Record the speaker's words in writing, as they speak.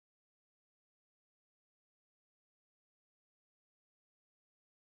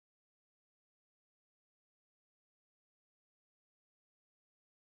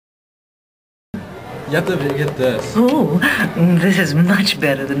You have to get this. Oh, this is much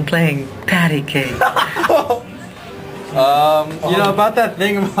better than playing patty cake. You know, about that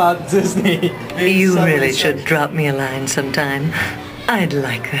thing about Disney. You really should drop me a line sometime. I'd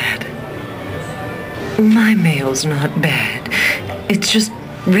like that. My mail's not bad. It's just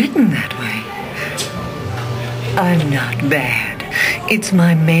written that way. I'm not bad. It's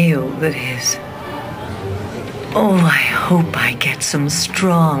my mail that is. Oh, I hope I get some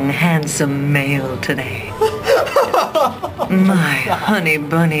strong, handsome mail today. My honey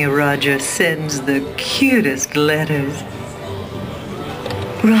bunny Roger sends the cutest letters.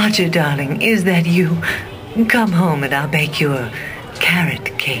 Roger, darling, is that you? Come home and I'll bake you a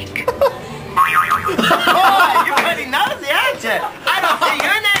carrot cake. Oh, you're pretty nosy, aren't you? I don't see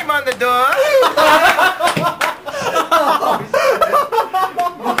your name on the door.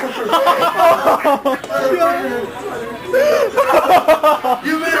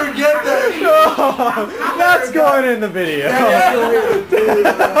 You better get that. That's going in the video.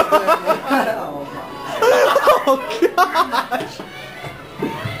 Oh gosh.